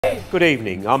Good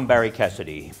evening, I'm Barry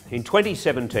Cassidy. In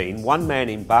 2017, one man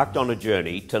embarked on a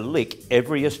journey to lick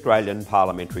every Australian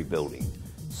parliamentary building.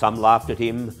 Some laughed at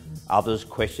him, others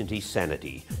questioned his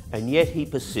sanity, and yet he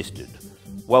persisted.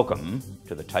 Welcome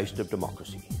to the taste of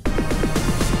democracy.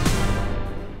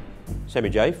 Sammy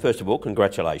J, first of all,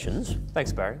 congratulations.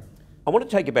 Thanks, Barry. I want to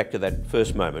take you back to that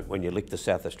first moment when you licked the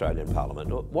South Australian Parliament.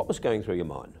 What was going through your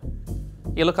mind?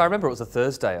 Yeah, look, I remember it was a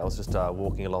Thursday. I was just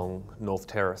walking along North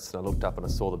Terrace and I looked up and I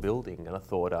saw the building and I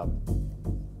thought,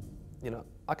 you know,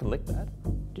 I can lick that.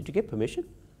 Did you get permission?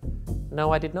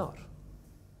 No, I did not.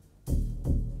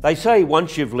 They say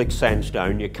once you've licked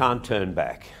sandstone, you can't turn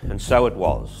back. And so it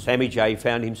was. Sammy J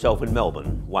found himself in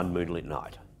Melbourne one moonlit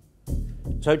night.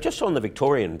 So just on the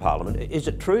Victorian Parliament, is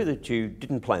it true that you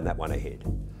didn't plan that one ahead?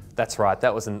 That's right,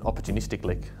 that was an opportunistic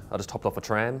lick. I just hopped off a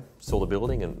tram, saw the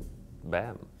building and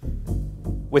bam.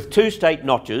 With 2 state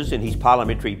notches in his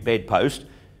parliamentary bedpost,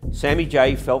 Sammy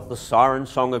J felt the siren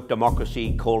song of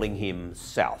democracy calling him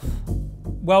south.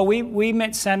 Well, we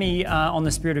met Sammy on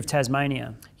the Spirit of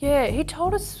Tasmania. Yeah, he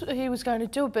told us he was going to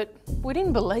do it, but we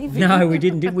didn't believe him. No, we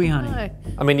didn't, did we, honey? No.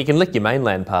 I mean, you can lick your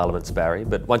mainland parliaments, Barry,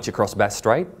 but once you cross Bass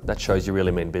Strait, that shows you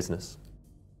really mean business.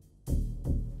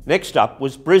 Next up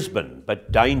was Brisbane,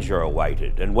 but danger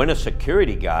awaited, and when a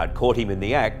security guard caught him in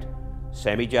the act,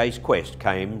 Sammy J's quest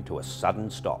came to a sudden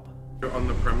stop. You're on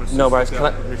the premises. No worries,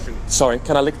 without permission. Sorry,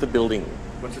 can I lick the building?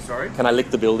 What's it, sorry? Can I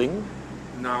lick the building?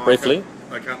 No, Briefly?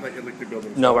 I can't let you lick the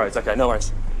building. No worries, okay, no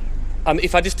worries.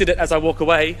 If I just did it as I walk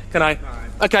away, can I?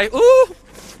 No. Okay, ooh!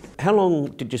 How long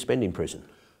did you spend in prison?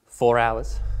 4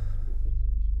 hours.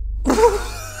 Hey,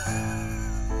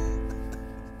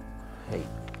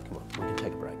 come on, we can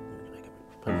take a break.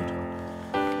 Plenty of time.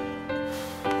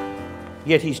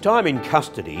 Yet his time in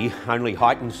custody only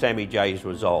heightened Sammy J's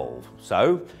resolve.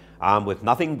 So, armed with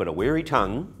nothing but a weary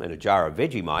tongue and a jar of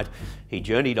Vegemite, he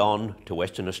journeyed on to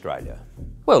Western Australia.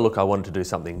 Well, look, I wanted to do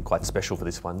something quite special for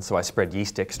this one, so I spread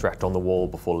yeast extract on the wall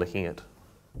before licking it.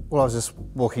 Well, I was just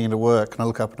walking into work and I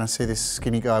look up and I see this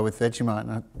skinny guy with Vegemite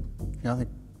and I think,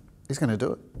 he's going to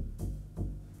do it.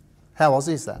 How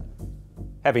Aussie is that?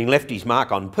 Having left his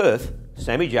mark on Perth,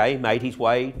 Sammy J made his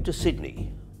way to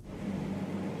Sydney.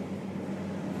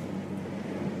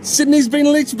 Sydney's been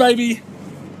licked, baby!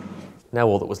 Now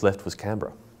all that was left was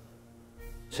Canberra.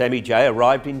 Sammy J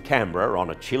arrived in Canberra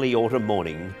on a chilly autumn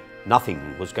morning.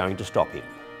 Nothing was going to stop him.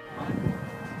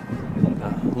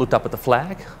 Looked up at the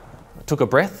flag, I took a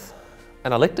breath,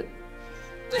 and I licked it.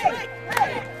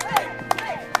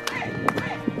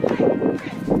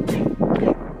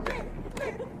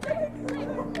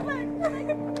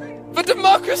 For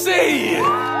democracy!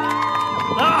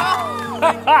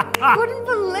 Couldn't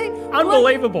believe.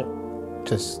 Unbelievable.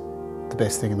 Just the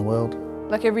best thing in the world.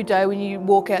 Like every day when you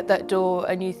walk out that door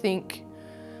and you think,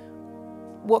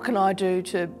 what can I do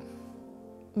to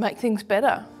make things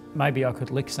better? Maybe I could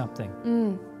lick something.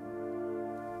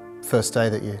 First day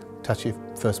that you touch your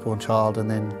firstborn child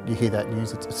and then you hear that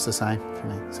news, it's the same for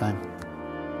me, same.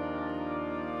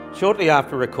 Shortly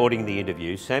after recording the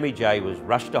interview, Sammy J was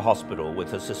rushed to hospital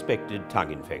with a suspected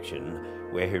tongue infection,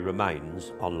 where he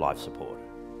remains on life support.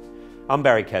 I'm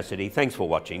Barry Cassidy. Thanks for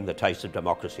watching The Taste of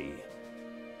Democracy.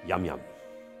 Yum yum.